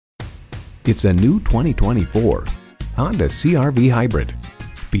It's a new 2024 Honda CR-V Hybrid.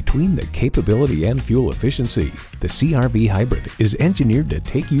 Between the capability and fuel efficiency, the CR-V Hybrid is engineered to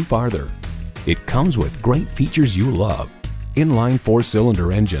take you farther. It comes with great features you love. Inline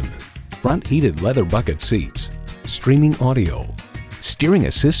 4-cylinder engine, front heated leather bucket seats, streaming audio, steering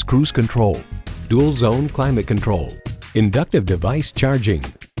assist cruise control, dual zone climate control, inductive device charging,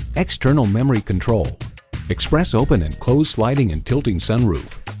 external memory control, express open and close sliding and tilting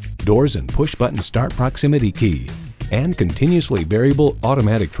sunroof, doors and push button start proximity key, and continuously variable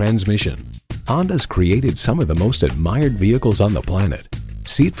automatic transmission. Honda's created some of the most admired vehicles on the planet.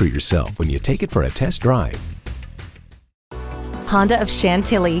 See it for yourself when you take it for a test drive. Honda of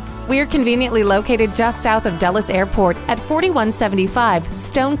Chantilly. We're conveniently located just south of Dulles Airport at 4175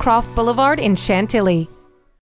 Stonecroft Boulevard in Chantilly.